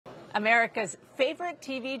America's favorite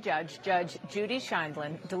TV judge, Judge Judy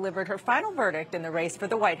Sheindlin, delivered her final verdict in the race for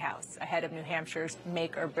the White House ahead of New Hampshire's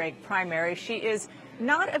make-or-break primary. She is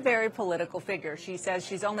not a very political figure. She says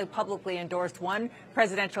she's only publicly endorsed one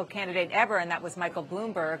presidential candidate ever, and that was Michael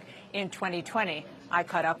Bloomberg in 2020. I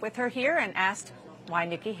caught up with her here and asked, why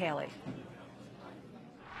Nikki Haley?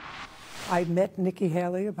 I met Nikki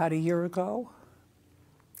Haley about a year ago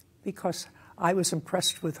because I was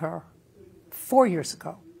impressed with her 4 years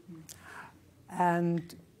ago.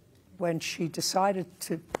 And when she decided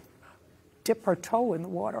to dip her toe in the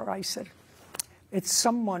water, I said, it's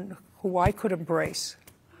someone who I could embrace,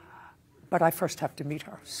 but I first have to meet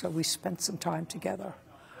her. So we spent some time together.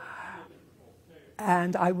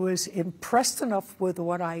 And I was impressed enough with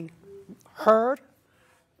what I heard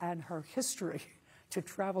and her history to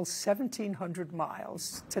travel 1,700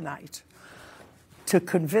 miles tonight to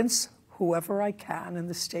convince whoever I can in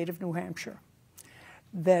the state of New Hampshire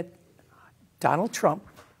that Donald Trump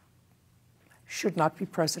should not be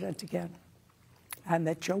president again, and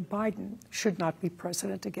that Joe Biden should not be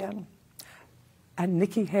president again. And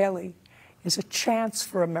Nikki Haley is a chance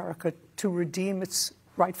for America to redeem its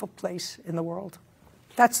rightful place in the world.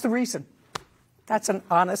 That's the reason. That's an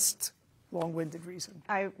honest, long-winded reason.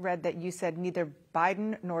 I read that you said neither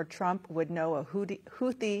Biden nor Trump would know a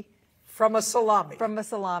Houthi from a salami. From a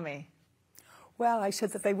salami. Well, I said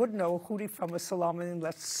that they wouldn't know a Houthi from a salami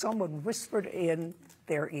unless someone whispered in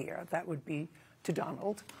their ear. That would be to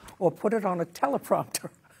Donald, or put it on a teleprompter,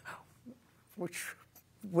 which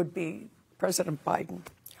would be President Biden.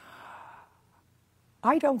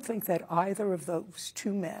 I don't think that either of those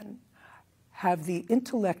two men have the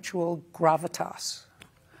intellectual gravitas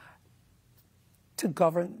to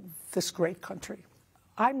govern this great country.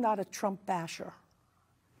 I'm not a Trump basher.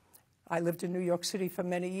 I lived in New York City for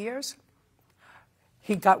many years.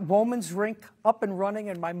 He got Woman's Rink up and running,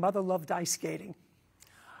 and my mother loved ice skating.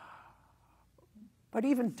 But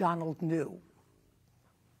even Donald knew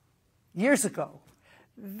years ago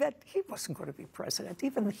that he wasn't going to be president.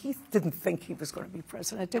 Even he didn't think he was going to be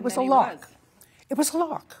president. It was a lark. It was a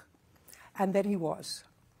lark. And then he was.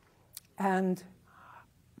 And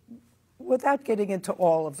without getting into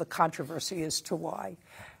all of the controversy as to why,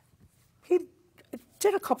 he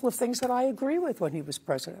did a couple of things that I agree with when he was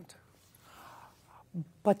president.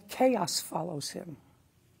 But chaos follows him.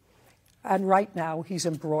 And right now, he's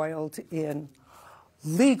embroiled in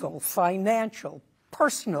legal, financial,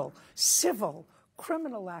 personal, civil,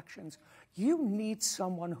 criminal actions. You need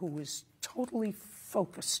someone who is totally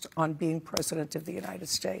focused on being president of the United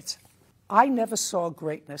States. I never saw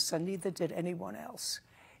greatness, and neither did anyone else,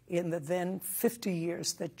 in the then 50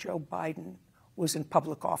 years that Joe Biden was in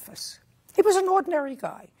public office. He was an ordinary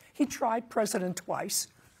guy. He tried president twice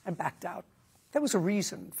and backed out. There was a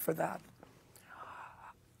reason for that.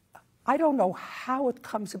 I don't know how it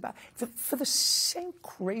comes about. For the same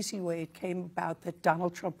crazy way it came about that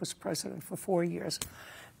Donald Trump was president for 4 years,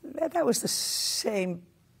 that was the same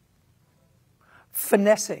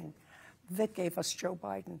finessing that gave us Joe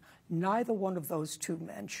Biden. Neither one of those two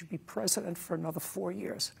men should be president for another 4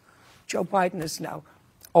 years. Joe Biden is now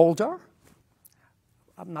older.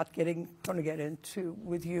 I'm not going to get into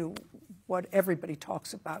with you what everybody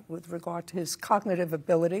talks about with regard to his cognitive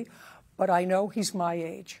ability, but I know he's my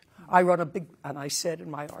age. I run a big, and I said in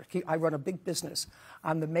my article, I run a big business.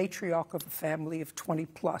 I'm the matriarch of a family of 20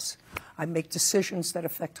 plus. I make decisions that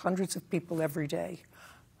affect hundreds of people every day.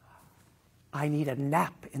 I need a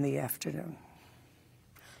nap in the afternoon.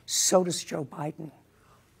 So does Joe Biden.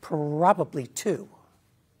 Probably two.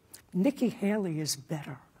 Nikki Haley is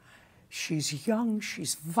better. She's young,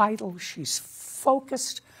 she's vital, she's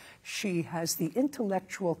focused, she has the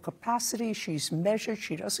intellectual capacity, she's measured,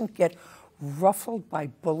 she doesn't get ruffled by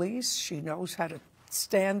bullies, she knows how to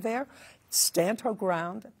stand there, stand her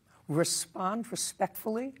ground, respond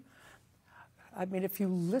respectfully. I mean, if you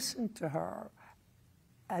listen to her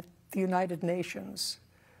at the United Nations,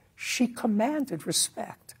 she commanded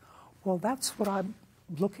respect. Well, that's what I'm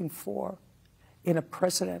looking for in a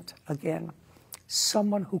president again.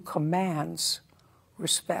 Someone who commands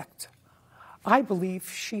respect. I believe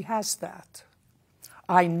she has that.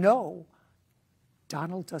 I know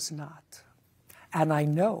Donald does not. And I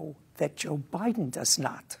know that Joe Biden does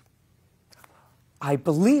not. I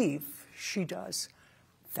believe she does.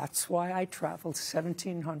 That's why I traveled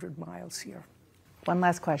 1,700 miles here. One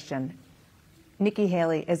last question. Nikki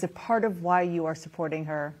Haley, is it part of why you are supporting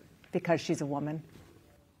her because she's a woman?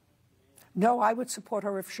 No, I would support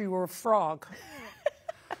her if she were a frog.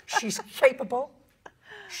 She's capable.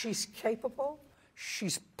 She's capable.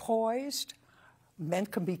 She's poised. Men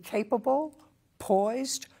can be capable,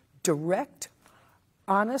 poised, direct.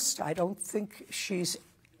 honest. I don't think she's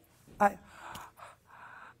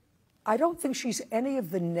I don't think she's any of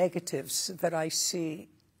the negatives that I see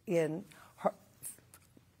in her,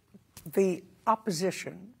 the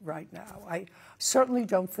opposition right now. I certainly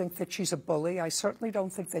don't think that she's a bully. I certainly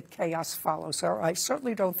don't think that chaos follows her. I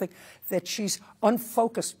certainly don't think that she's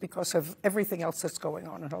unfocused because of everything else that's going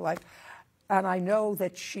on in her life. And I know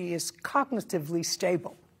that she is cognitively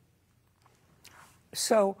stable.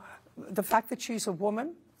 So the fact that she's a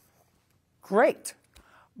woman, great.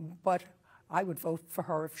 But I would vote for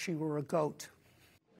her if she were a goat.